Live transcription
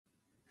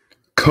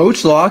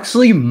Coach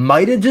Locksley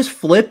might have just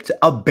flipped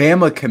a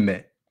Bama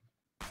commit.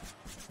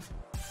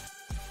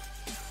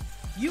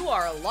 You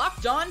are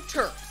Locked On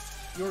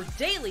Terps, your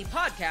daily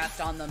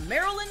podcast on the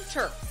Maryland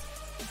Terps.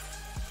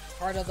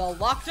 Part of the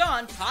Locked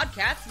On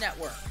Podcast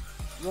Network,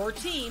 your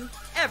team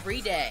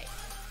every day.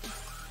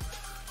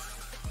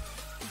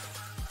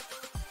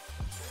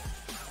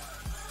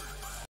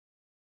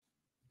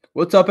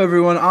 What's up,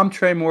 everyone? I'm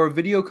Tre Moore,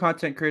 video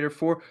content creator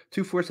for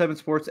 247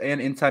 Sports and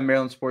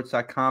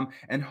InsideMarylandSports.com,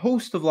 and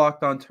host of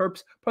Locked On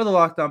Terps, part of the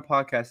Locked On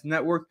Podcast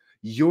Network,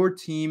 your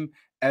team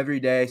every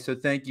day. So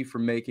thank you for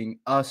making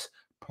us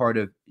part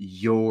of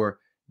your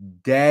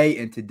day.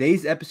 And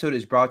today's episode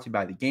is brought to you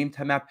by the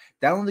Gametime app.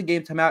 Download the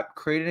Gametime app,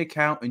 create an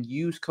account, and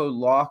use code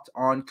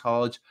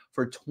LOCKEDONCollege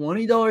for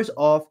 $20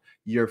 off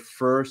your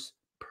first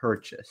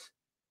purchase.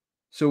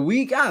 So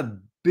we got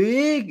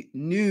big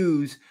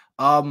news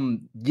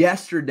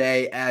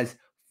yesterday as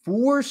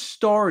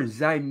four-star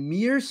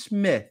Zymear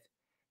Smith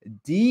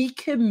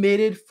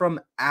decommitted from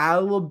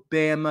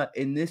Alabama,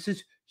 and this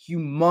is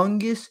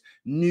humongous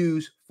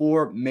news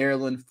for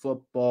Maryland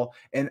football.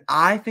 And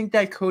I think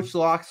that Coach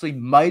Locksley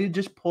might have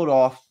just pulled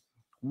off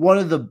one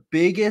of the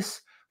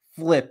biggest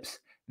flips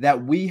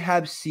that we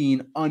have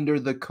seen under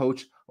the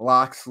Coach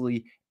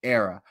Locksley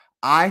era.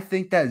 I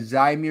think that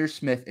Zymear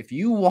Smith, if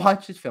you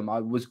watch his film, I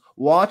was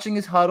watching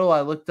his huddle,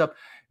 I looked up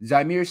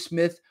Zymear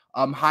Smith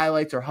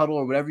highlights or huddle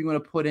or whatever you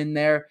want to put in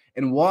there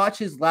and watch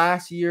his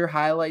last year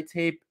highlight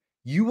tape,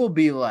 you will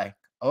be like,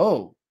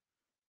 oh,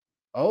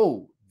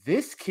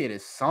 this kid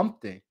is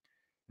something.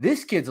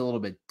 This kid's a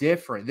little bit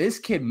different. This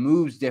kid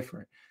moves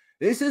different.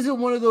 This isn't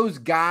one of those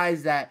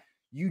guys that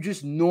you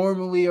just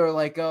normally are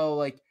like, oh,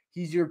 like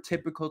he's your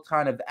typical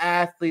kind of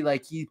athlete.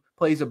 Like he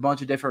plays a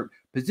bunch of different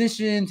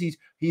positions.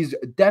 He's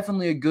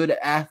definitely a good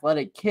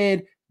athletic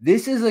kid.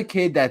 This is a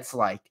kid that's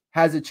like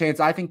has a chance,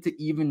 I think,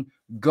 to even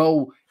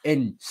go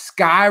and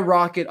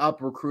skyrocket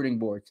up recruiting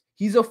boards.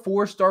 He's a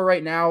four-star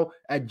right now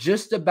at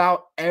just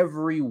about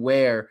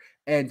everywhere.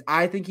 And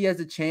I think he has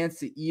a chance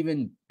to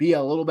even be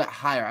a little bit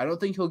higher. I don't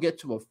think he'll get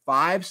to a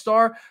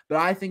five-star, but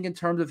I think in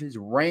terms of his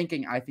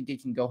ranking, I think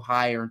it can go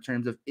higher in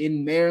terms of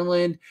in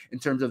Maryland, in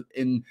terms of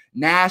in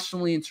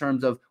nationally, in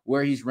terms of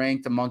where he's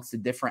ranked amongst the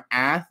different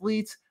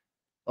athletes.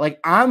 Like,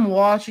 I'm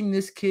watching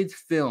this kid's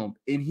film,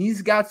 and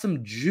he's got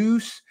some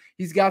juice.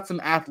 He's got some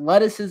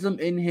athleticism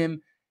in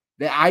him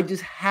that I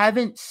just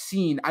haven't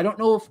seen. I don't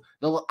know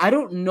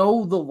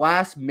the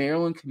last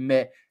Maryland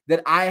commit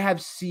that I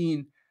have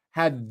seen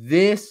have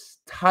this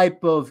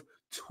type of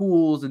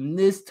tools and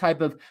this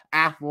type of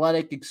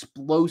athletic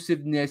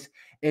explosiveness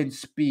and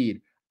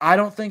speed. I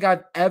don't think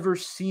I've ever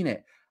seen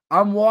it.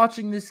 I'm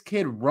watching this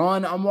kid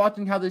run. I'm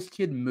watching how this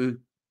kid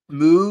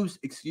moves,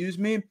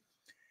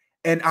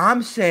 and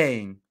I'm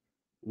saying,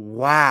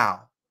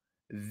 wow,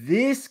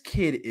 this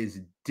kid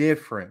is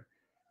different.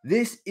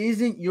 This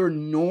isn't your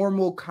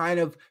normal kind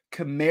of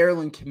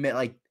Maryland commit.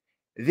 Like,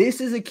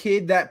 this is a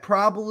kid that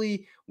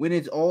probably, when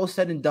it's all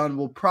said and done,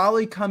 will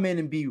probably come in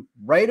and be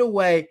right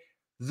away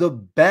the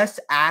best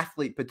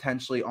athlete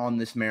potentially on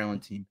this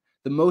Maryland team,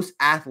 the most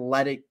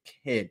athletic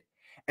kid.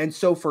 And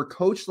so for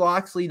Coach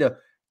Locksley to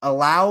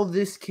allow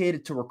this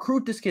kid to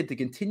recruit this kid, to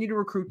continue to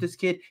recruit this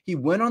kid, he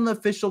went on the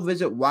official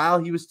visit while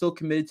he was still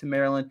committed to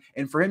Maryland,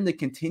 and for him to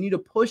continue to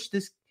push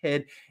this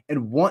kid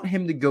and want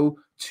him to go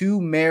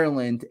to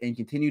Maryland and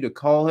continue to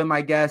call him,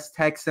 I guess,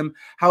 text him,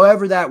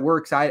 however that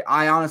works. I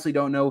honestly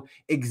don't know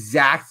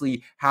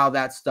exactly how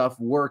that stuff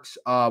works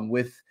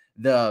with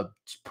the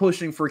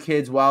pushing for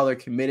kids while they're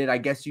committed. I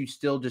guess you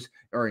still just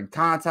are in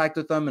contact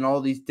with them and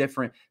all these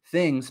different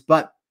things.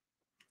 But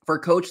for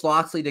Coach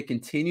Locksley to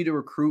continue to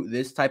recruit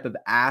this type of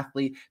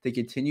athlete, to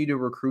continue to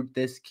recruit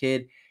this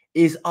kid,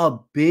 is a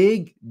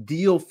big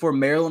deal for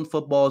Maryland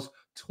football's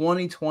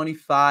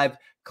 2025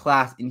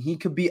 class. And he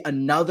could be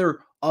another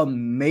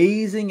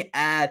amazing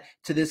add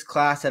to this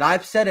class that,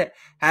 I've said it,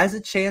 has a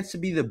chance to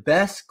be the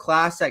best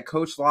class that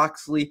Coach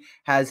Locksley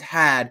has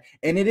had.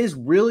 And it is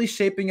really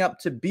shaping up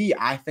to be,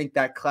 I think,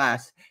 that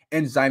class.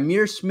 And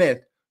Zymear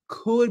Smith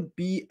could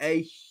be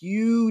a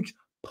huge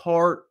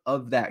part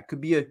of that,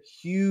 could be a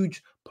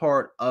huge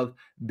part of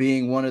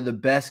being one of the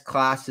best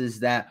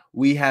classes that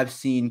we have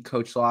seen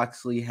Coach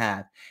Locksley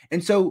have.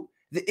 And so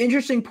the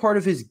interesting part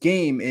of his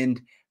game, and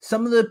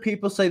some of the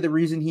people say the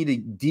reason he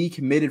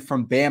decommitted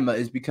from Bama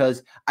is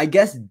because I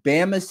guess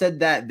Bama said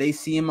that they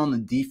see him on the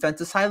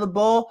defensive side of the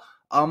ball.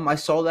 I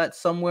saw that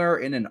somewhere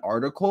in an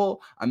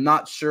article. I'm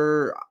not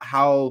sure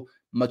how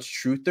much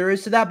truth there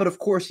is to that, but of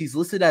course he's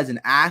listed as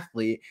an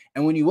athlete.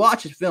 And when you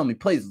watch his film, he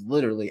plays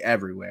literally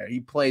everywhere.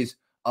 He plays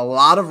a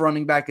lot of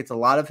running back. It's a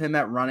lot of him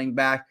at running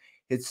back.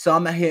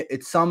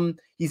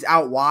 He's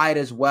out wide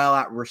as well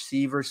at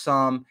receiver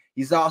some.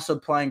 He's also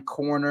playing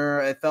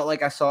corner. It felt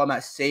like I saw him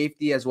at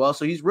safety as well.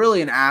 So he's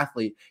really an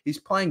athlete. He's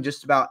playing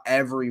just about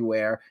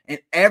everywhere. And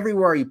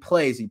everywhere he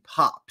plays, he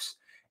pops.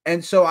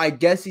 And so I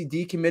guess he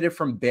decommitted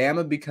from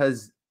Bama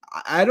because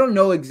I don't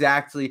know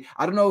exactly.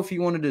 I don't know if he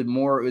wanted to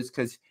more. It was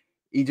because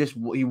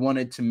he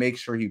wanted to make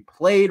sure he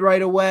played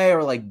right away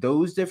or like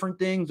those different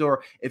things.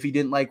 Or if he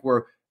didn't like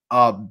where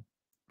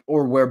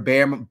or where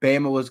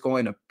Bama was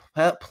going to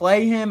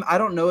play him. I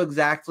don't know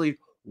exactly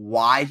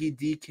why he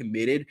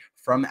decommitted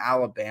from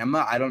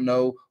Alabama. I don't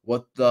know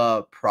what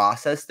the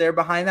process there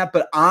behind that,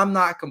 but I'm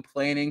not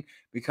complaining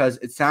because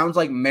it sounds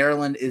like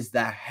Maryland is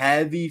the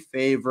heavy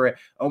favorite.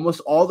 Almost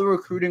all the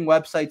recruiting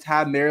websites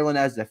have Maryland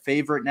as the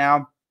favorite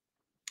now.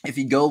 If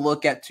you go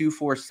look at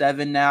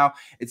 247 now,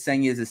 it's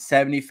saying he has a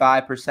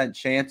 75%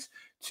 chance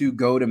to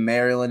go to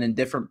Maryland, and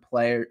different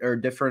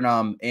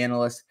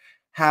analysts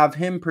have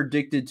him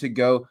predicted to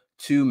go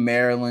to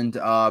Maryland.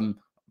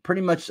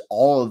 Pretty much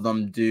all of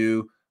them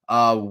do.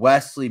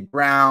 Wesley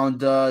Brown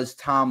does.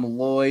 Tom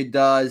Lloyd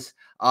does.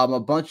 A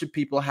bunch of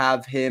people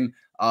have him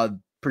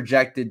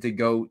projected to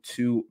go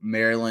to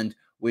Maryland,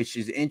 which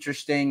is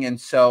interesting. And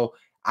so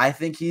I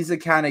think he's the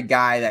kind of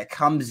guy that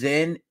comes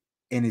in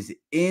and is an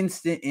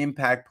instant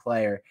impact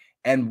player.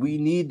 And we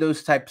need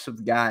those types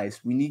of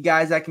guys. We need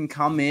guys that can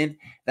come in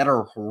that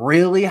are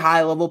really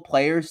high-level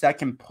players that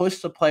can push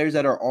the players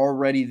that are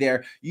already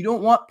there. You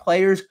don't want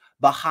players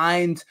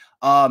behind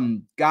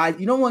guys.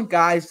 You don't want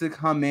guys to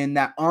come in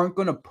that aren't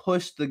going to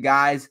push the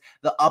guys,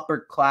 the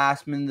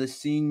upperclassmen, the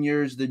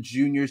seniors, the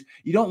juniors.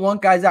 You don't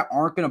want guys that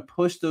aren't going to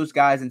push those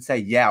guys and say,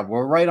 yeah,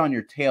 we're right on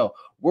your tail.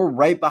 We're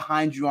right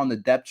behind you on the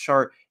depth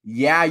chart.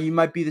 Yeah, you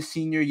might be the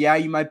senior. Yeah,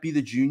 you might be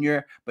the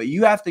junior, but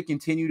you have to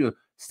continue to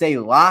stay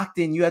locked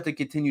in. You have to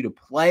continue to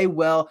play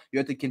well. You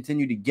have to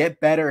continue to get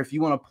better if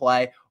you want to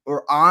play,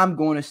 or I'm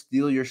going to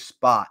steal your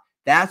spot.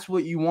 That's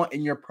what you want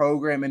in your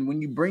program. And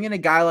when you bring in a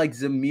guy like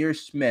Zymear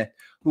Smith,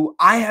 who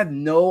I have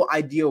no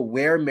idea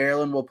where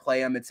Maryland will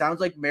play him, it sounds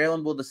like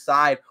Maryland will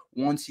decide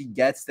once he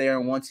gets there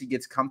and once he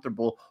gets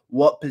comfortable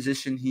what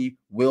position he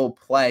will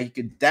play. He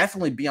could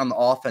definitely be on the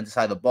offensive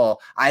side of the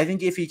ball. I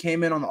think if he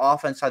came in on the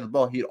offensive side of the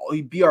ball,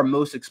 he'd be our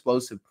most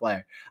explosive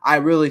player. I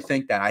really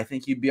think that. I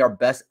think he'd be our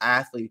best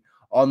athlete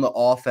on the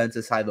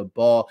offensive side of the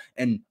ball.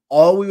 And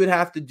all we would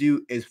have to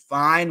do is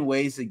find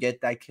ways to get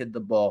that kid the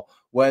ball,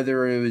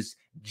 whether it was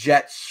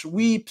jet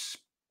sweeps,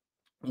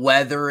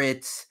 whether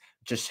it's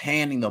just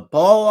handing the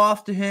ball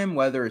off to him,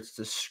 whether it's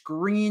the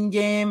screen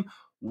game,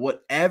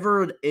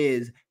 whatever it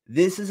is.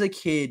 This is a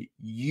kid,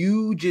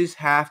 you just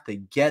have to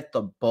get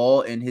the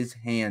ball in his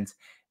hands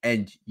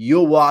and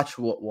you'll watch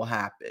what will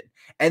happen.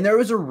 And there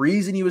was a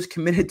reason he was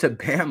committed to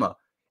Bama.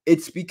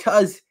 It's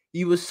because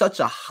he was such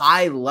a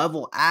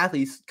high-level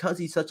athlete, because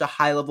he's such a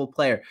high-level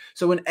player.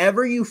 So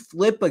whenever you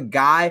flip a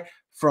guy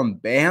from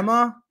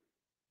Bama,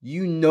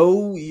 you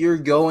know you're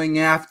going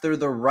after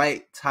the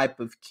right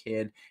type of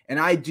kid. And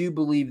I do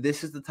believe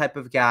this is the type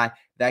of guy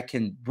that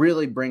can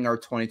really bring our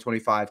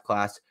 2025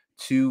 class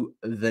to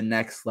the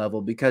next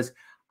level, because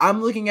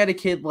I'm looking at a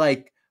kid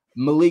like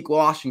Malik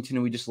Washington,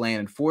 who we just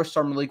landed,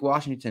 4-star Malik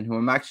Washington, who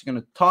I'm actually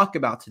going to talk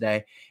about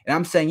today. And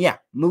I'm saying, yeah,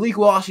 Malik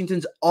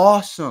Washington's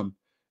awesome.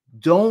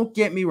 Don't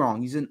get me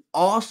wrong. He's an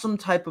awesome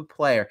type of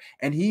player,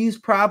 and he's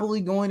probably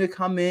going to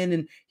come in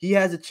and he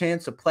has a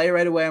chance to play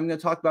right away. I'm going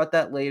to talk about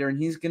that later,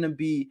 and he's going to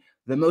be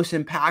the most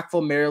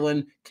impactful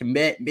Maryland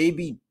commit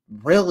maybe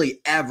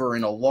really ever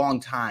in a long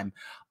time.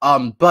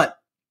 But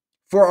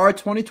for our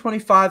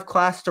 2025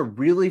 class to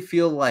really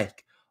feel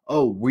like,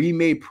 oh, we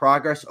made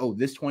progress, oh,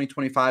 this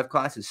 2025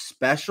 class is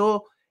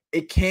special,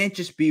 it can't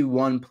just be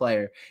one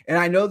player. And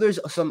I know there's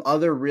some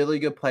other really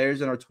good players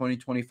in our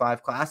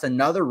 2025 class,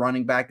 another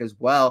running back as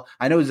well.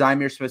 I know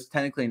Zymear Smith's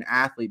technically an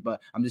athlete,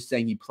 but I'm just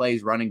saying he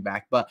plays running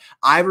back. But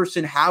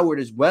Iverson Howard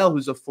as well,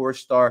 who's a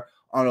 4-star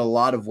on a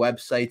lot of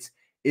websites,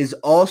 is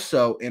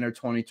also in our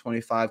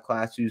 2025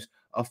 class, who's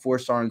a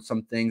 4-star on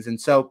some things. And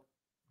so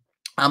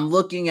I'm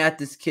looking at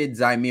this kid,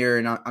 Zymear,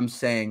 and I'm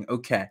saying,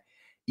 okay,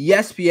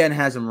 ESPN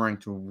has him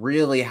ranked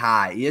really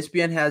high.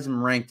 ESPN has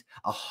him ranked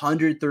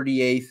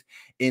 138th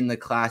in the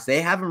class.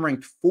 They have him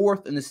ranked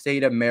 4th in the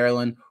state of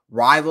Maryland.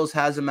 Rivals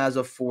has him as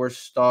a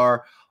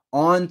 4-star.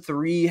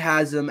 On3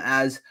 has him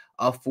as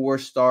a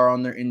 4-star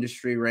on their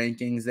industry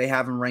rankings. They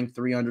have him ranked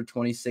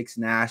 326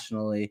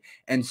 nationally.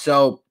 And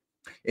so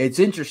it's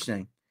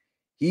interesting.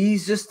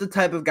 He's just the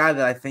type of guy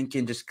that I think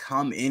can just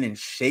come in and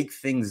shake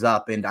things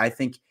up. And I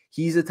think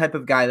he's the type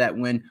of guy that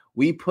when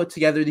we put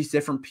together these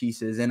different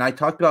pieces, and I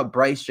talked about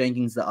Bryce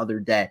Jenkins the other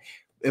day,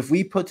 if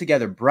we put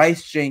together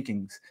Bryce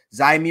Jenkins,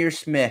 Zymear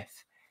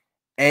Smith,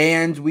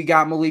 and we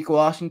got Malik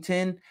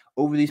Washington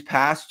over these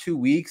past 2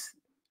 weeks,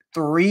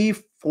 3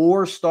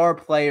 4-star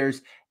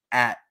players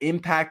at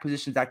impact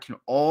positions that can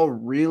all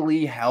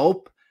really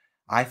help,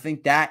 I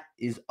think that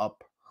is a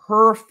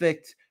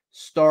perfect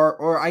start,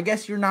 or I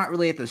guess you're not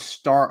really at the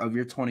start of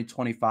your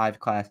 2025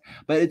 class,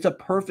 but it's a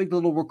perfect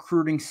little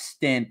recruiting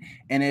stint,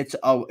 and it's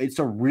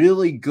a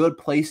really good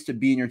place to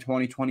be in your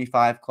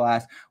 2025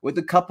 class with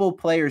a couple of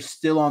players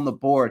still on the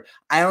board.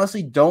 I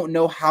honestly don't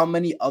know how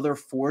many other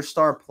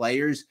 4-star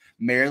players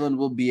Maryland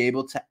will be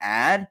able to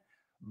add,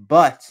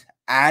 but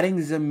adding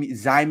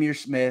Zymear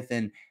Smith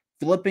and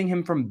flipping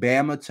him from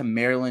Bama to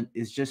Maryland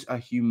is just a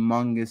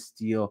humongous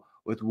deal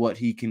with what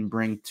he can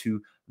bring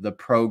to the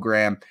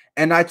program.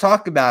 And I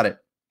talk about it.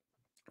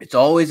 It's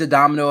always a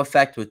domino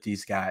effect with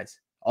these guys.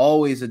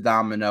 Always a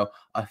domino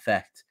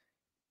effect.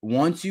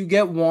 Once you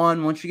get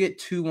 1, once you get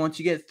 2, once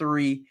you get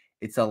 3,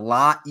 it's a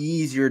lot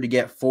easier to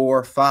get 4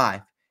 or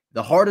 5.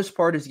 The hardest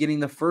part is getting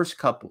the first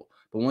couple.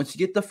 But once you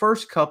get the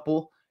first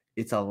couple,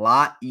 it's a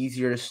lot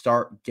easier to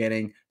start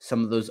getting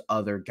some of those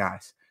other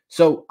guys.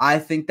 So I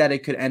think that it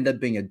could end up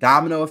being a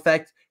domino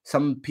effect.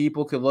 Some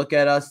people could look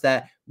at us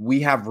that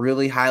we have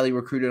really highly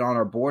recruited on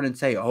our board and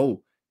say,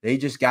 oh, they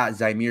just got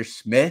Zymear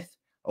Smith.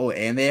 Oh,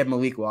 and they have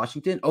Malik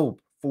Washington. Oh,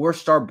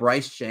 4-star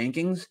Bryce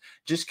Jenkins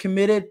just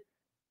committed.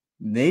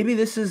 Maybe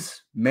this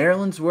is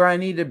Maryland's where I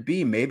need to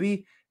be.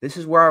 Maybe this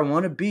is where I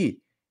want to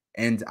be.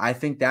 And I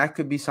think that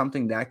could be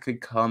something that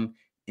could come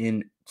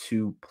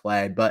into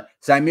play. But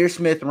Zymear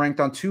Smith ranked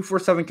on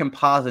 247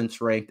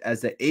 Composites, ranked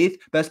as the 8th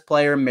best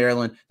player in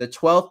Maryland, the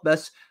 12th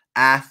best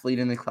athlete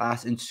in the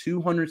class, and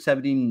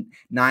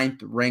 279th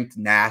ranked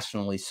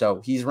nationally.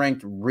 So he's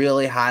ranked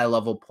really high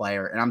level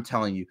player. And I'm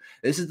telling you,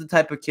 this is the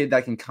type of kid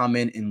that can come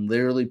in and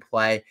literally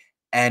play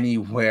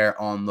anywhere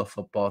on the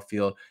football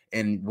field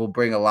and will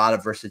bring a lot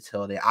of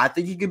versatility. I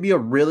think he could be a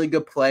really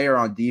good player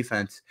on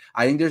defense.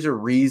 I think there's a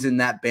reason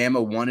that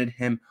Bama wanted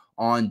him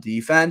on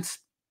defense,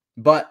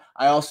 but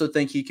I also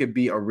think he could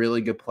be a really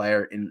good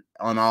player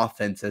on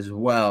offense as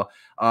well.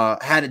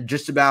 Had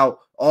just about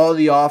all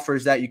the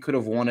offers that you could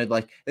have wanted.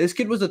 Like, this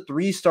kid was a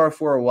 3-star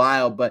for a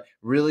while, but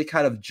really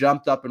kind of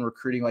jumped up in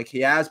recruiting. Like,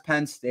 he has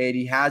Penn State,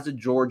 he has a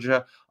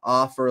Georgia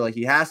offer, like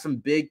he has some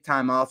big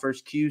time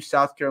offers,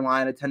 South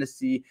Carolina,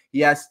 Tennessee, he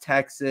has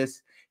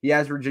Texas, he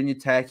has Virginia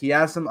Tech, he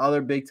has some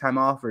other big time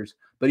offers,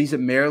 but he's a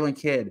Maryland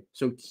kid.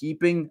 So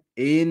keeping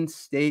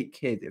in-state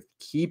kids, if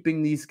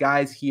keeping these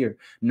guys here,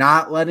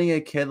 not letting a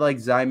kid like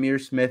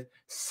Zymear Smith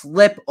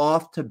slip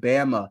off to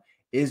Bama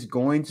is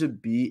going to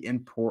be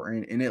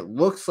important. And it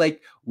looks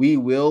like we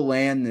will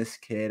land this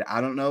kid. I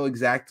don't know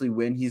exactly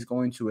when he's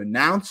going to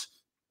announce,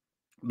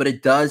 but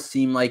it does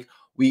seem like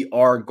we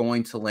are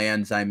going to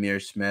land Zymear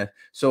Smith.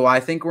 So I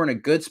think we're in a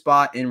good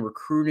spot in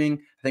recruiting.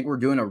 I think we're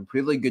doing a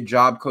really good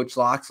job. Coach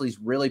Loxley's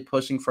really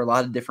pushing for a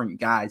lot of different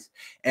guys.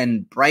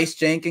 And Bryce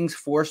Jenkins,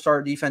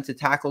 4-star defensive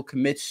tackle,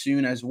 commits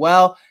soon as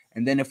well.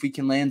 And then if we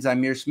can land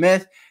Zymear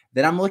Smith,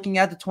 then I'm looking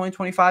at the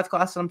 2025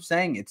 class and I'm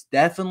saying it's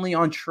definitely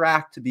on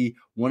track to be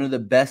one of the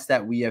best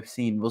that we have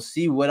seen. We'll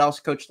see what else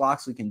Coach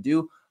Loxley can do.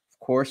 Of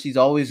course, he's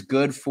always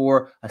good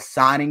for a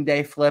signing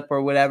day flip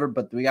or whatever,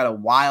 but we got a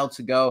while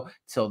to go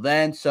till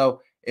then. So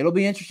it'll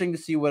be interesting to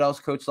see what else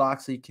Coach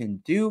Loxley can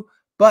do.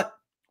 But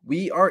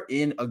we are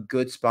in a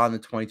good spot in the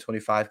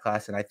 2025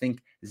 class, and I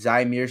think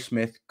Zymear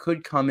Smith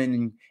could come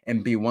in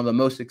and be one of the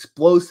most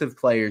explosive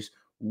players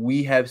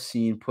we have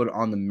seen put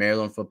on the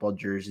Maryland football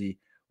jersey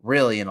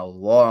really in a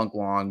long,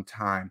 long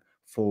time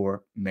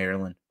for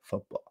Maryland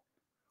football.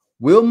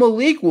 Will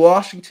Malik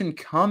Washington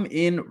come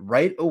in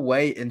right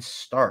away and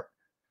start?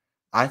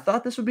 I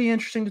thought this would be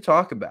interesting to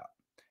talk about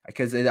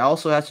because it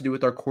also has to do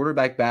with our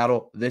quarterback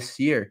battle this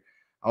year.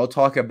 I'll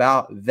talk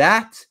about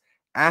that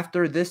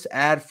after this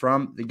ad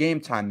from the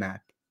Gametime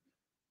app.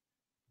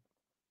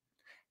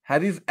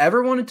 Have you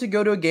ever wanted to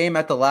go to a game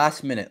at the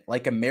last minute,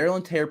 like a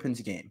Maryland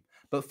Terrapins game,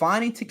 but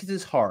finding tickets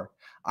is hard?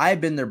 I've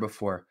been there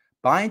before.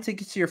 Buying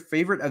tickets to your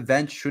favorite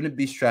events shouldn't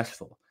be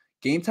stressful.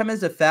 Gametime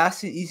is a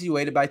fast and easy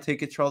way to buy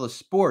tickets for all the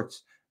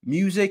sports,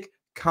 music,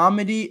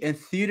 comedy, and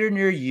theater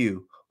near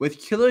you.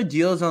 With killer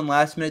deals on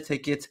last-minute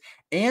tickets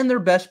and their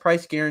best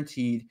price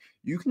guaranteed,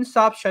 you can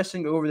stop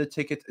stressing over the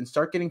tickets and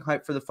start getting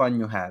hyped for the fun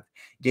you'll have.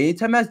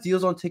 Gametime has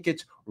deals on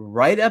tickets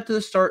right up to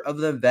the start of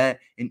the event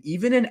and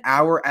even an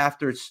hour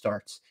after it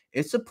starts.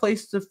 It's a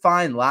place to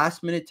find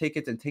last-minute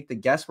tickets and take the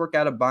guesswork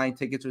out of buying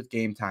tickets with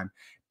Gametime.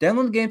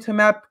 Download the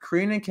Gametime app,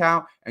 create an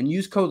account, and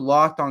use code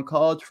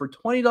LOCKEDONCollege for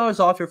 $20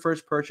 off your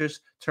first purchase.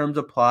 Terms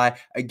apply.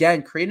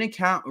 Again, create an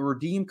account and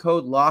redeem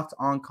code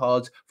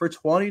LOCKEDONCollege for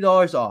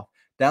 $20 off.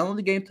 Download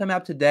the Gametime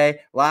app today.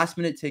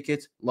 Last-minute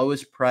tickets,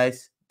 lowest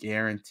price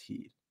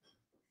guaranteed.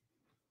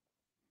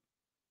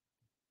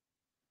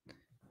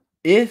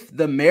 If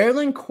the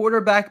Maryland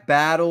quarterback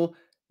battle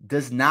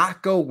does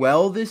not go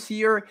well this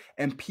year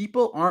and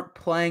people aren't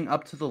playing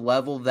up to the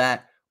level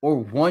that, or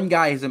one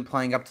guy isn't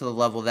playing up to the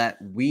level that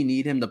we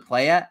need him to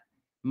play at,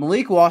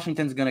 Malik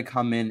Washington's going to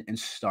come in and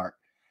start.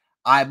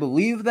 I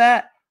believe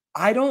that.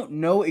 I don't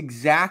know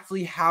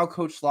exactly how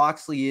Coach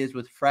Loxley is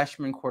with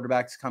freshman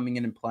quarterbacks coming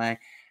in and playing.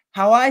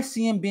 How I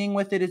see him being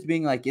with it is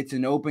being like it's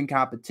an open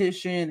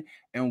competition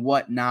and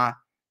whatnot.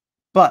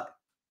 But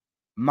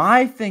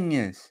my thing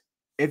is,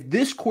 if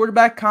this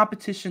quarterback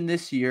competition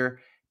this year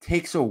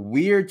takes a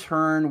weird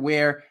turn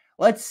where,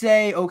 let's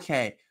say,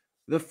 okay,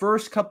 the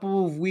first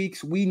couple of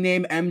weeks we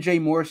name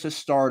MJ Morris a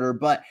starter,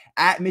 but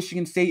at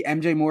Michigan State,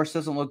 MJ Morris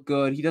doesn't look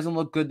good. He doesn't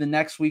look good the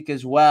next week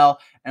as well.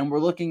 And we're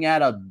looking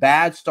at a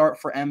bad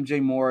start for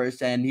MJ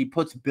Morris, and he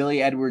puts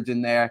Billy Edwards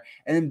in there.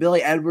 And then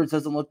Billy Edwards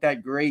doesn't look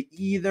that great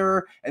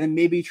either. And then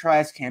maybe he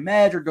tries Cam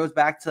Edge or goes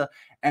back to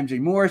MJ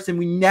Morris. And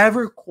we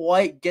never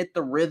quite get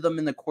the rhythm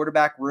in the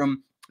quarterback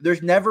room.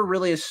 There's never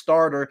really a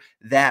starter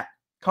that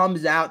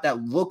comes out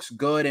that looks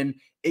good, and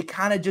it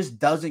kind of just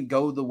doesn't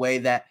go the way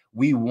that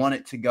we want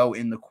it to go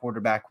in the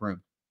quarterback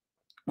room.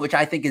 which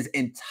I think is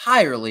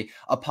entirely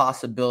a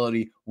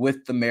possibility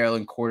with the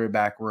Maryland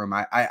quarterback room.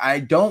 I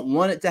don't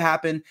want it to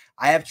happen.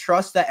 I have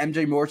trust that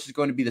MJ Morris is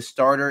going to be the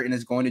starter and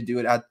is going to do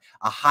it at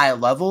a high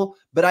level,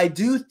 but I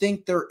do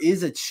think there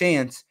is a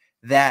chance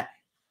that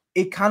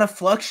it kind of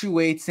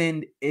fluctuates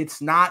and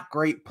it's not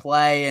great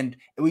play and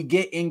we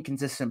get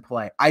inconsistent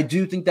play. I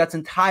do think that's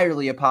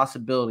entirely a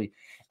possibility.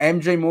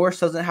 MJ Morris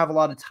doesn't have a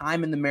lot of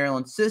time in the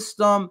Maryland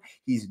system.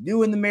 He's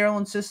new in the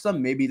Maryland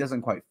system. Maybe he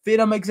doesn't quite fit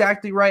him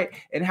exactly right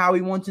and how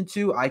he wants it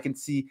to. I can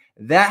see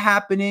that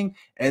happening.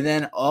 And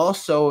then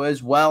also,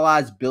 as well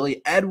as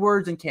Billy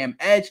Edwards and Cam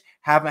Edge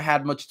haven't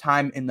had much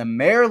time in the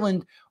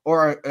Maryland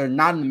or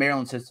not in the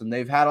Maryland system.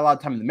 They've had a lot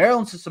of time in the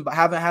Maryland system, but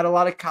haven't had a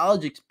lot of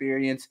college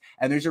experience.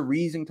 And there's a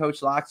reason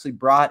Coach Loxley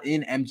brought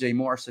in MJ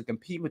Morris to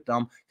compete with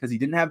them, because he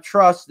didn't have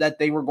trust that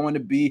they were going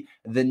to be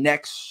the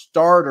next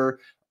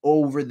starter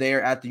over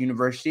there at the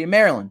University of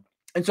Maryland.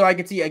 And so I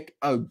can see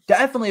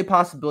definitely a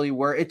possibility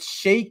where it's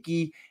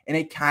shaky and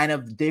it kind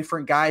of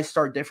different guys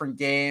start different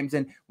games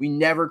and we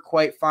never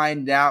quite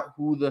find out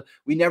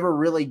we never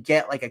really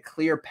get like a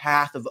clear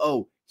path of,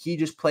 oh, he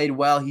just played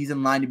well, he's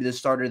in line to be the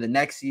starter the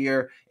next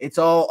year. It's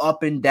all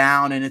up and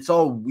down and it's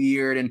all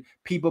weird and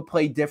people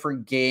play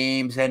different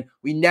games and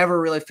we never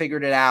really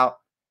figured it out.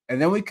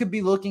 And then we could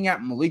be looking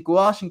at Malik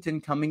Washington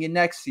coming in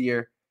next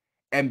year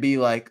and be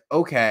like,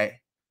 okay,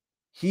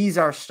 he's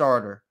our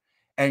starter.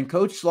 And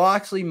Coach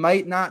Loxley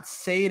might not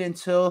say it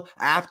until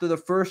after the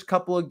first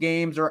couple of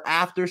games or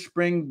after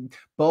spring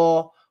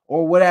ball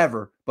or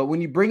whatever. But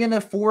when you bring in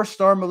a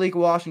 4-star Malik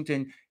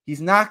Washington,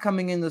 he's not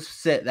coming in to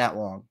sit that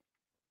long.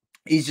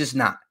 He's just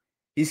not.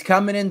 He's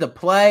coming in to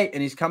play,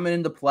 and he's coming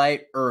in to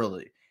play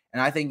early.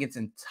 And I think it's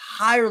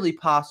entirely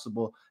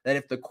possible that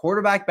if the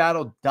quarterback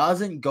battle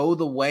doesn't go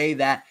the way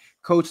that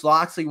Coach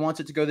Loxley wants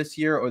it to go this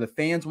year or the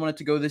fans want it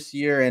to go this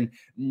year and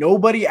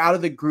nobody out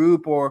of the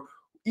group, or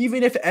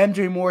even if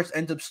MJ Morris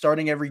ends up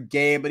starting every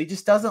game, but he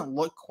just doesn't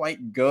look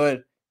quite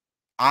good,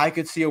 I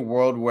could see a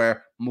world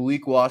where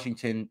Malik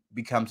Washington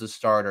becomes a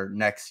starter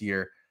next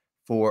year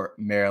for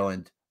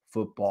Maryland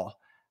football.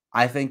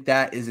 I think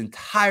that is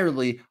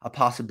entirely a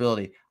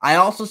possibility. I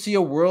also see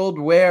a world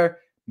where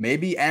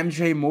maybe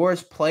MJ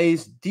Morris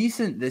plays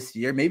decent this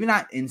year, maybe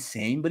not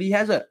insane, but he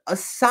has a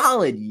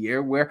solid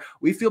year where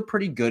we feel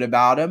pretty good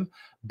about him.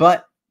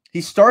 But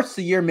he starts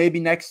the year maybe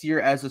next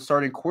year as a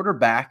starting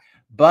quarterback,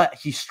 but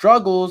he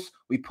struggles.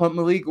 We put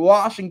Malik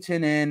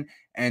Washington in,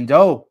 and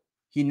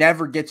he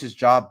never gets his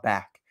job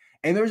back.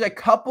 And there's a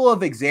couple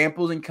of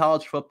examples in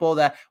college football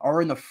that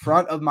are in the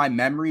front of my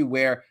memory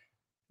where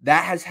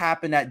that has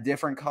happened at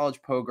different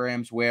college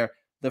programs where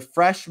the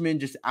freshman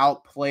just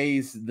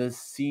outplays the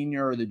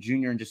senior or the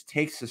junior and just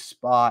takes a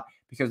spot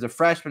because the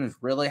freshman is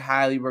really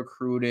highly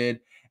recruited.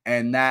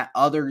 And the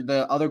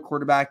other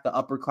quarterback, the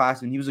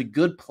upperclassman, he was a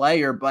good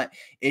player, but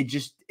it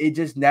just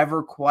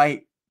never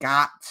quite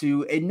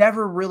it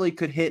never really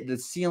could hit the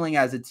ceiling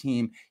as a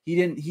team. He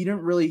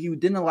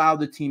didn't allow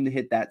the team to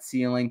hit that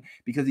ceiling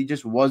because he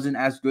just wasn't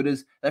as good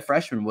as the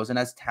freshman, wasn't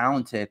as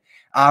talented.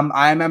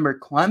 I remember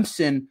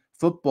Clemson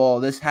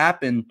football, this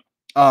happened.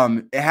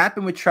 It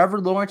happened with Trevor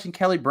Lawrence and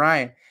Kelly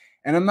Bryant.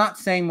 And I'm not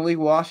saying Malik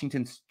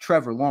Washington's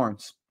Trevor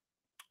Lawrence,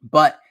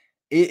 but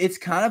it's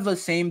kind of the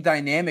same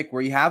dynamic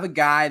where you have a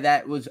guy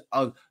that was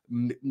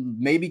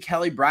maybe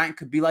Kelly Bryant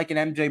could be like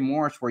an MJ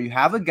Morris, where you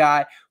have a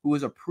guy who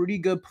was a pretty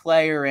good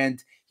player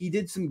and he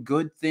did some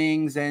good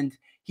things and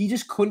he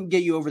just couldn't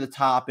get you over the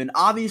top. And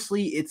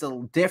obviously it's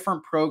a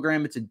different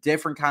program. It's a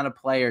different kind of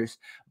players,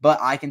 but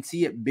I can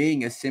see it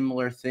being a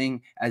similar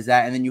thing as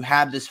that. And then you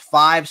have this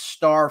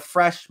 5-star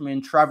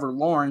freshman, Trevor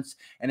Lawrence,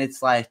 and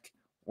it's like,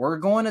 we're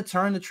going to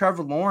turn to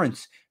Trevor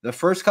Lawrence. The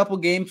first couple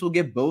games will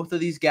give both of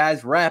these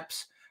guys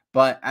reps,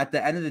 but at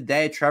the end of the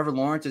day, Trevor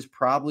Lawrence is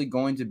probably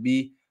going to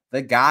be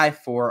the guy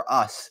for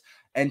us.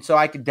 And so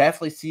I could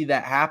definitely see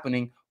that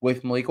happening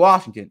with Malik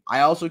Washington.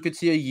 I also could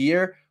see a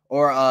year,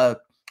 or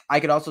I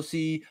could also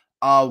see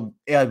a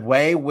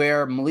way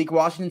where Malik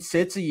Washington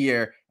sits a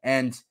year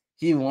and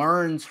he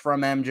learns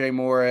from MJ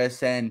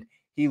Morris and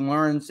he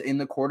learns in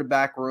the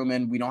quarterback room,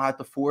 and we don't have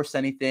to force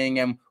anything,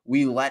 and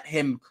we let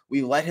him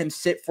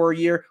sit for a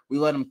year. We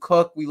let him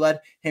cook. We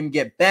let him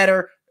get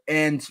better.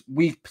 And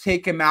we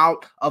take him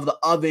out of the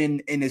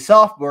oven in his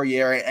sophomore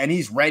year, and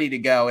he's ready to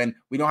go. And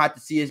we don't have to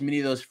see as many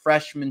of those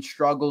freshman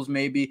struggles.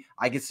 Maybe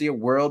I could see a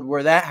world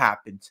where that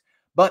happens.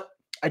 But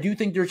I do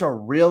think there's a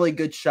really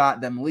good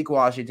shot that Malik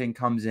Washington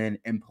comes in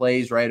and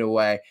plays right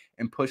away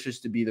and pushes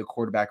to be the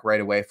quarterback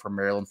right away for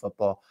Maryland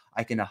football.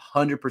 I can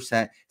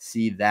 100%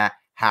 see that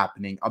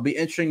happening. I'll be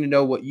interested to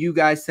know what you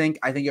guys think.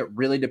 I think it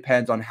really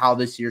depends on how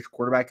this year's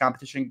quarterback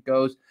competition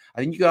goes.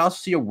 I think you could also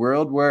see a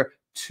world where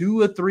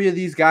 2 or 3 of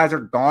these guys are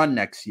gone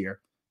next year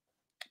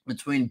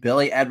between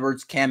Billy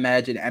Edwards, Cam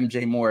Edge, and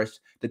MJ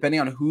Morris.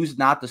 Depending on who's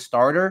not the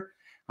starter,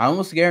 I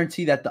almost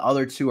guarantee that the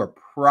other 2 are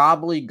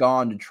probably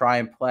gone to try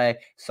and play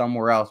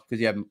somewhere else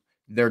because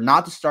they're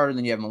not the starter.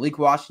 Then you have Malik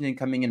Washington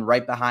coming in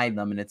right behind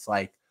them, and it's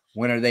like,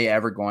 when are they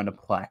ever going to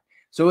play?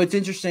 So it's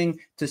interesting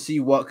to see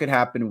what could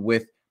happen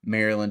with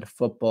Maryland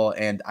football.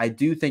 And I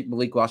do think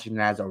Malik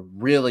Washington has a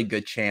really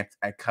good chance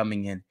at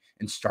coming in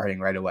and starting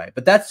right away.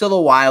 But that's still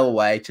a while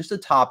away. Just a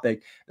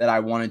topic that I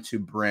wanted to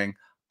bring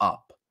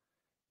up.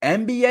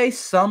 NBA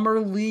Summer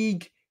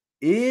League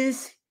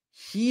is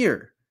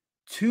here.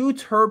 2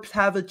 Terps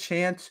have a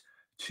chance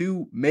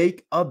to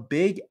make a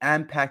big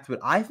impact, but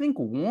I think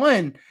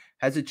one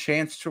has a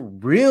chance to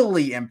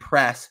really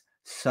impress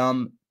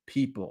some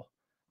people.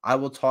 I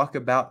will talk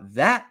about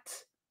that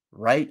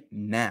right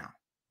now.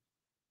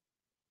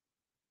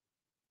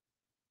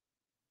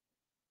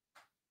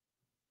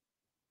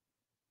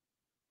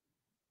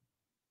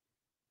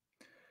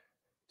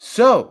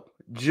 So,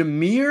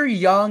 Zymear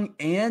Young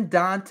and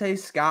Dante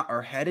Scott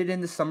are headed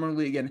into Summer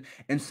League,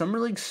 and Summer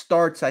League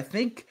starts, I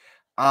think,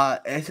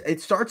 it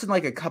starts in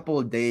like a couple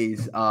of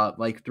days,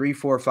 like 3,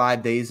 4,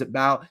 5 days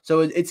about.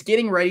 So it's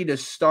getting ready to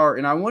start,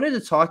 and I wanted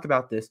to talk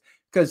about this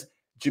because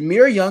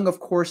Zymear Young, of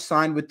course,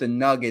 signed with the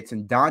Nuggets,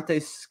 and Dante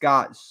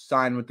Scott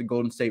signed with the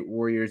Golden State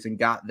Warriors and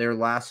got their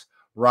last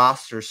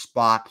roster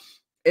spot.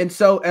 And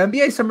so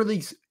NBA Summer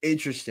League's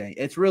interesting.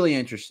 It's really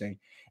interesting.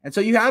 And so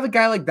you have a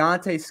guy like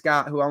Dante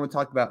Scott, who I want to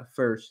talk about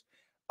first,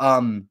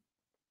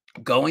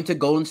 going to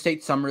Golden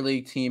State Summer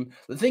League team.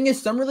 The thing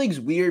is, Summer League's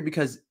weird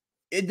because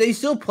they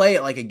still play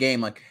it like a game.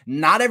 Like,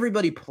 not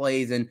everybody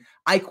plays. And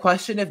I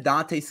question if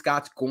Dante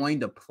Scott's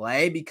going to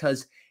play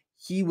because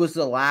he was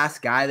the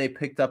last guy they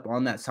picked up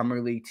on that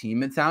Summer League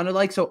team, it sounded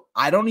like. So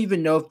I don't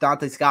even know if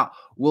Dante Scott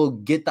will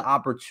get the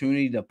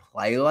opportunity to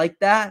play like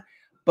that.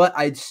 But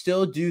I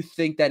still do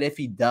think that if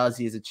he does,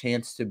 he has a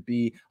chance to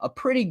be a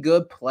pretty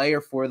good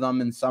player for them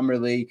in Summer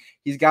League.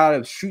 He's got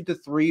to shoot the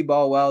 3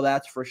 ball well,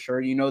 that's for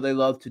sure. You know they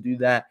love to do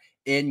that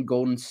in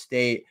Golden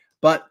State.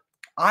 But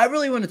I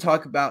really want to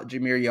talk about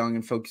Zymear Young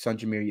and focus on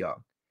Zymear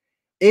Young.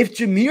 If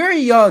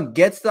Zymear Young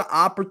gets the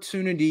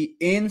opportunity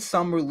in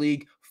Summer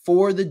League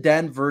for the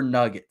Denver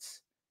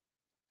Nuggets,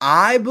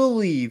 I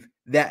believe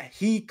that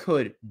he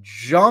could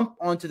jump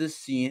onto the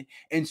scene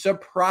and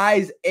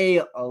surprise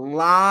a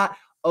lot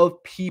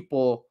of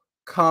people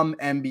come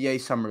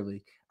NBA Summer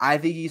League. I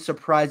think he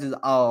surprises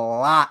a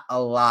lot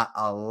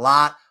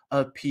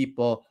of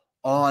people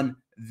on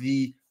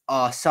the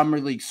Summer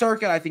League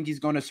circuit. I think he's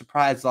going to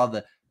surprise all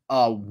the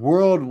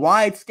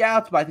worldwide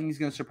scouts, but I think he's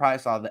going to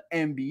surprise all the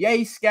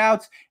NBA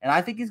scouts, and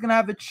I think he's going to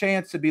have a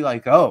chance to be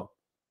like, oh,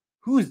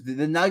 who's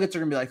the Nuggets are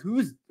going to be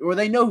like, or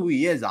they know who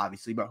he is,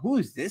 obviously, but who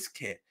is this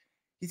kid?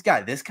 He's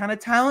got this kind of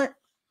talent.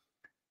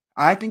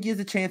 I think he has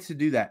a chance to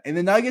do that. And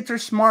the Nuggets are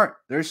smart.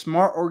 They're a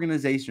smart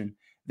organization.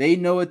 They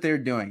know what they're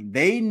doing.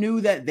 They knew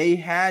that they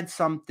had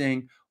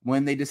something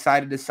when they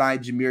decided to sign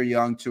Zymear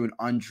Young to an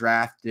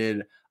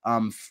undrafted,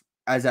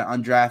 as an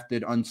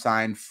undrafted,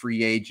 unsigned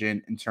free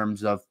agent in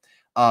terms of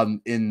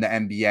in the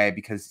NBA,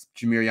 because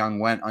Zymear Young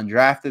went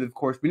undrafted. Of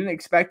course, we didn't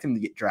expect him to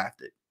get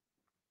drafted.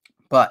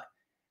 But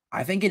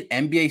I think in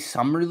NBA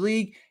Summer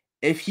League,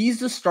 if he's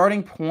the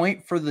starting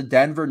point for the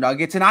Denver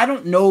Nuggets, and I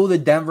don't know the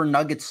Denver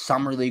Nuggets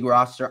Summer League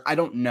roster, I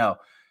don't know.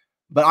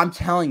 But I'm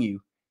telling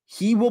you,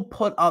 he will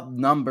put up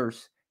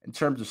numbers in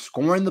terms of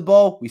scoring the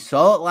ball. We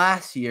saw it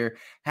last year,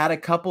 had a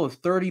couple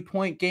of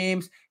 30-point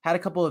games, had a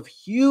couple of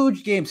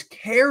huge games,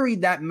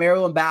 carried that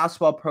Maryland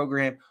basketball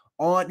program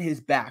on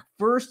his back.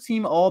 First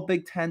team all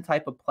Big Ten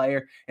type of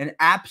player, and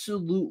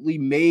absolutely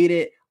made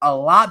it a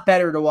lot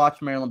better to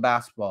watch Maryland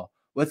basketball.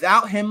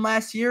 Without him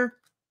last year,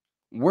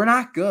 we're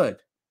not good.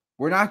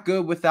 We're not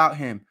good without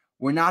him.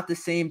 We're not the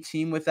same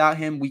team without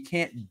him. We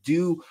can't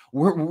do.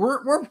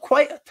 We're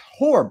quite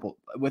horrible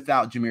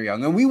without Zymear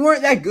Young, and we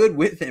weren't that good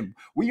with him.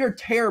 We are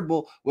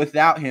terrible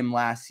without him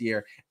last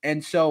year.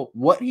 And so,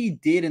 what he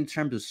did in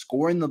terms of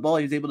scoring the ball,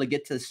 he was able to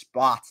get to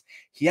spots.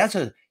 He has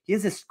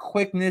this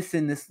quickness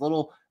and this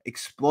little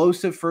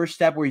explosive first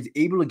step where he's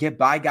able to get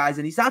by guys,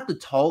 and he's not the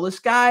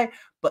tallest guy,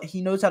 but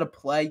he knows how to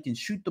play. He can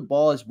shoot the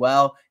ball as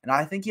well. And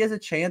I think he has a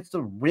chance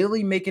to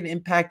really make an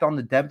impact on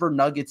the Denver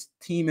Nuggets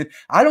team. And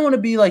I don't want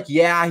to be like,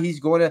 yeah,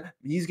 he's going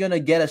to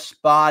get a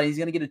spot. He's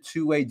going to get a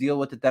two-way deal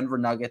with the Denver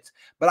Nuggets.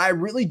 But I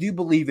really do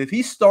believe if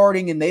he's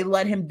starting and they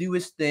let him do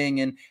his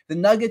thing, and the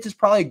Nuggets is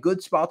probably a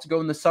good spot to go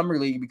in the Summer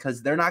League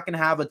because they're not going to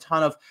have a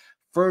ton of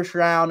first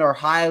round or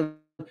high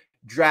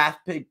draft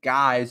pick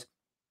guys,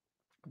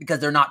 because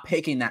they're not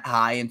picking that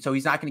high. And so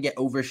he's not going to get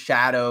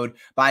overshadowed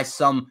by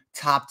some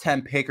top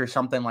 10 pick or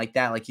something like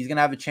that. Like, he's going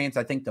to have a chance,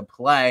 I think, to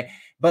play.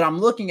 But I'm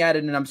looking at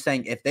it and I'm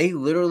saying, if they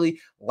literally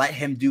let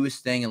him do his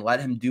thing and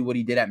let him do what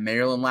he did at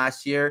Maryland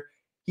last year,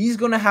 he's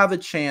going to have a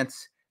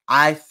chance,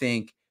 I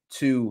think,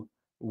 to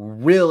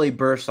really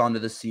burst onto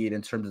the scene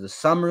in terms of the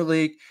Summer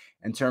League,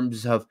 in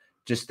terms of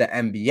just the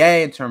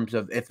NBA, in terms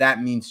of if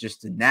that means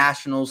just the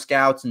national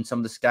scouts and some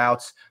of the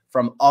scouts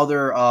from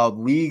other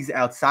leagues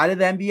outside of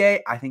the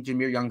NBA. I think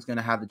Zymear Young's going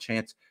to have the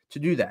chance to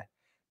do that.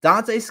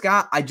 Dante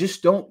Scott, I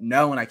just don't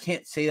know, and I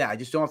can't say that. I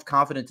just don't have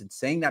confidence in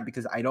saying that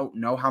because I don't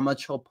know how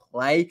much he'll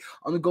play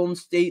on the Golden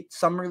State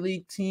Summer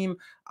League team.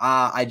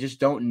 I just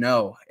don't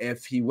know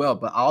if he will,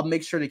 but I'll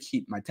make sure to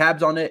keep my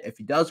tabs on it. If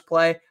he does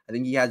play, I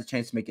think he has a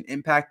chance to make an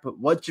impact. But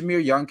what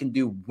Zymear Young can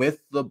do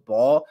with the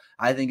ball,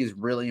 I think is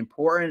really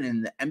important,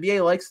 and the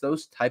NBA likes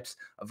those types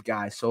of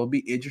guys. So it'll be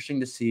interesting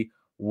to see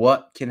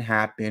what can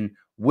happen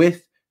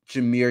with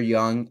Zymear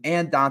Young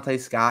and Dante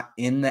Scott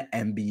in the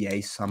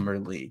NBA Summer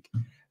League.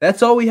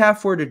 That's all we have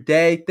for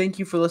today. Thank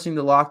you for listening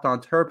to Locked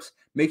On Terps.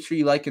 Make sure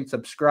you like and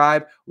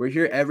subscribe. We're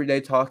here every day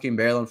talking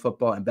Maryland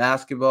football and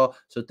basketball.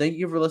 So thank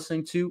you for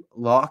listening to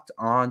Locked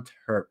On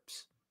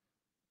Terps.